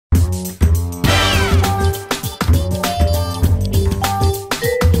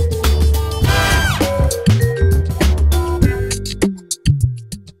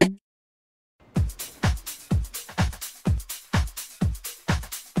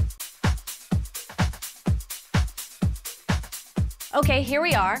Okay, here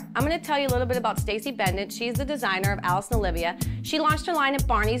we are. I'm gonna tell you a little bit about Stacey Bendets. She's the designer of Alice and Olivia. She launched her line at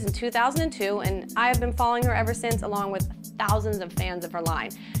Barneys in 2002, and I have been following her ever since, along with thousands of fans of her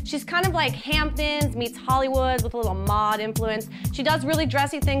line. She's kind of like Hamptons meets Hollywood with a little mod influence. She does really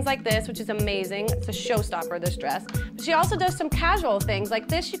dressy things like this, which is amazing. It's a showstopper, this dress. But she also does some casual things like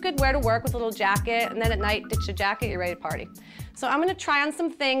this you could wear to work with a little jacket, and then at night, ditch the jacket, you're ready to party. So I'm gonna try on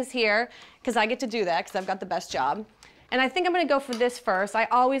some things here, because I get to do that, because I've got the best job. And I think I'm gonna go for this first. I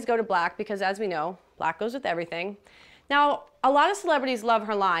always go to black because, as we know, black goes with everything. Now, a lot of celebrities love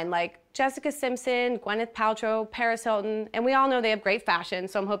her line, like Jessica Simpson, Gwyneth Paltrow, Paris Hilton, and we all know they have great fashion,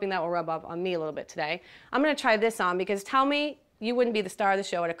 so I'm hoping that will rub up on me a little bit today. I'm gonna try this on because tell me you wouldn't be the star of the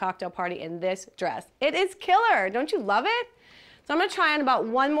show at a cocktail party in this dress. It is killer, don't you love it? So I'm gonna try on about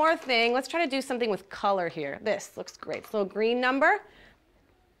one more thing. Let's try to do something with color here. This looks great, this little green number.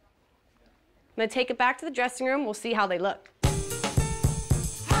 I'm gonna take it back to the dressing room. We'll see how they look.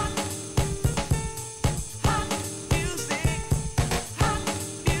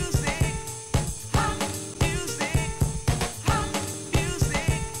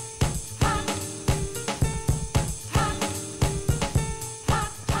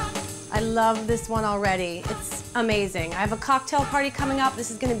 I love this one already. It's amazing. I have a cocktail party coming up.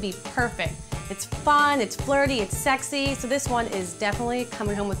 This is gonna be perfect. It's fun, it's flirty, it's sexy. So this one is definitely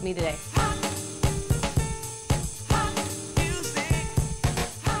coming home with me today.